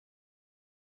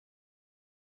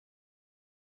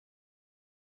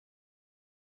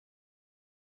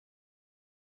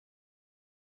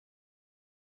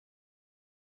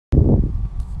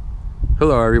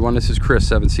Hello everyone, this is Chris,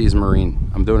 7 Seas Marine.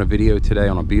 I'm doing a video today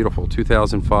on a beautiful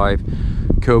 2005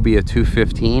 Cobia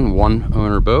 215 one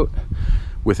owner boat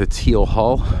with a teal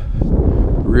hull.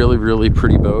 Really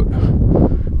pretty boat.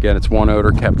 Again, it's one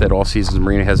owner, kept at All Seasons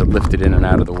Marine. It has it lifted in and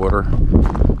out of the water.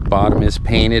 Bottom is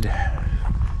painted.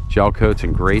 Gel coat's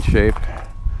in great shape.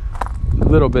 A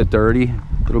little bit dirty,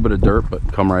 a little bit of dirt, but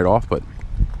come right off, but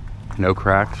no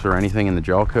cracks or anything in the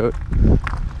gel coat.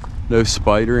 No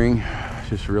spidering.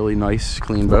 Just really nice,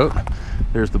 clean boat.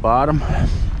 There's the bottom.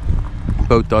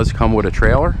 Boat does come with a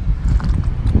trailer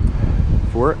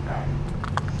for it.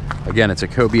 Again, it's a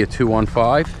Cobia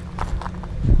 215,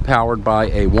 powered by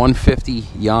a 150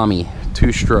 Yami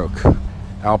 2-stroke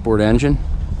outboard engine,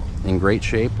 in great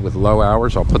shape with low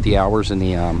hours. I'll put the hours in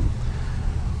the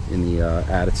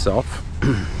ad itself.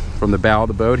 From the bow of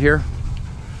the boat here,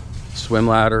 swim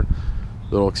ladder,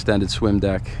 little extended swim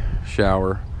deck,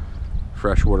 shower,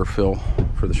 freshwater fill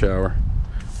for the shower.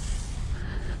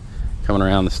 Coming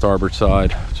around the starboard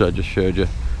side, which I just showed you,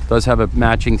 does have a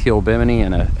matching teal bimini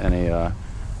and a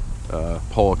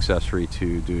pole accessory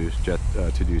to do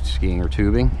skiing or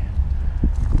tubing.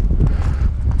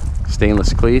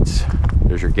 Stainless cleats.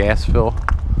 There's your gas fill.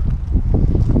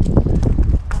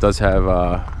 Does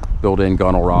have built-in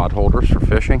gunnel rod holders for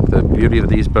fishing. The beauty of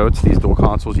these boats, these dual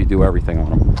consoles, you do everything on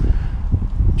them.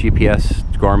 GPS,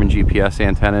 Garmin GPS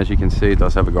antenna, as you can see, it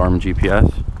does have a Garmin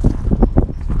GPS.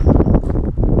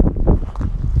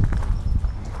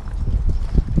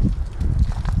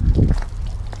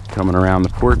 Coming around the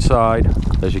port side,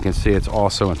 as you can see, it's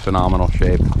also in phenomenal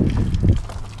shape.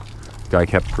 Guy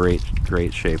kept great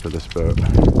shape of this boat.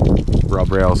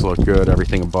 Rub rails look good,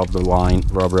 everything above the line,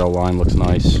 rub rail line looks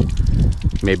nice.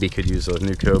 Maybe could use a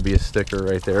new Cobia sticker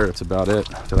right there. That's about it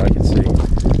that I can see.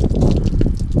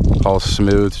 All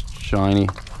smooth, shiny.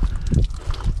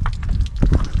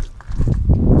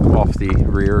 Off the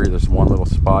rear, there's one little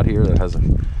spot here that has a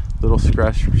little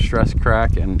stress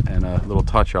crack and a little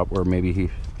touch up where maybe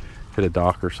he hit a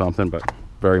dock or something, but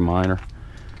very minor.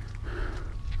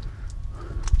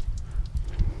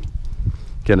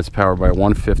 Again, it's powered by a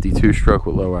 150 2-stroke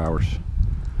with low hours.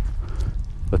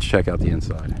 Let's check out the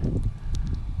inside.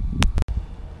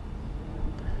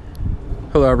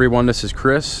 Hello everyone, this is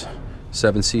Chris,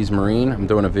 7 Seas Marine. I'm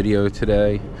doing a video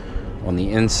today on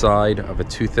the inside of a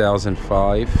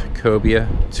 2005 Cobia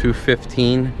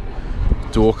 215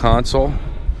 dual console,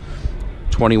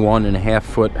 21.5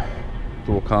 foot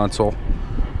dual console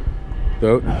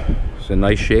boat. It's in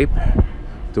nice shape.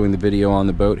 Doing the video on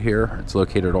the boat here. It's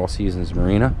located at All Seasons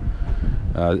Marina.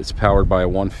 It's powered by a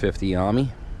 150 Yami.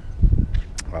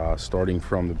 Starting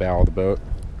from the bow of the boat,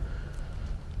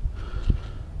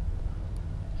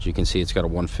 as you can see, it's got a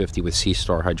 150 with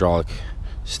C-Star hydraulic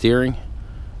steering.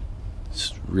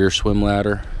 Rear swim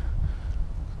ladder,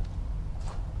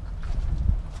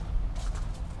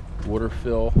 water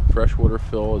fill, freshwater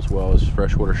fill, as well as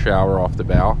freshwater shower off the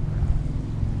bow.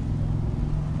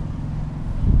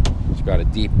 It's got a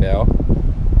deep bow.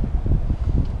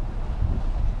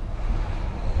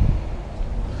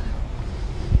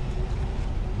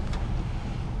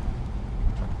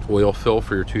 Oil fill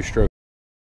for your 2-stroke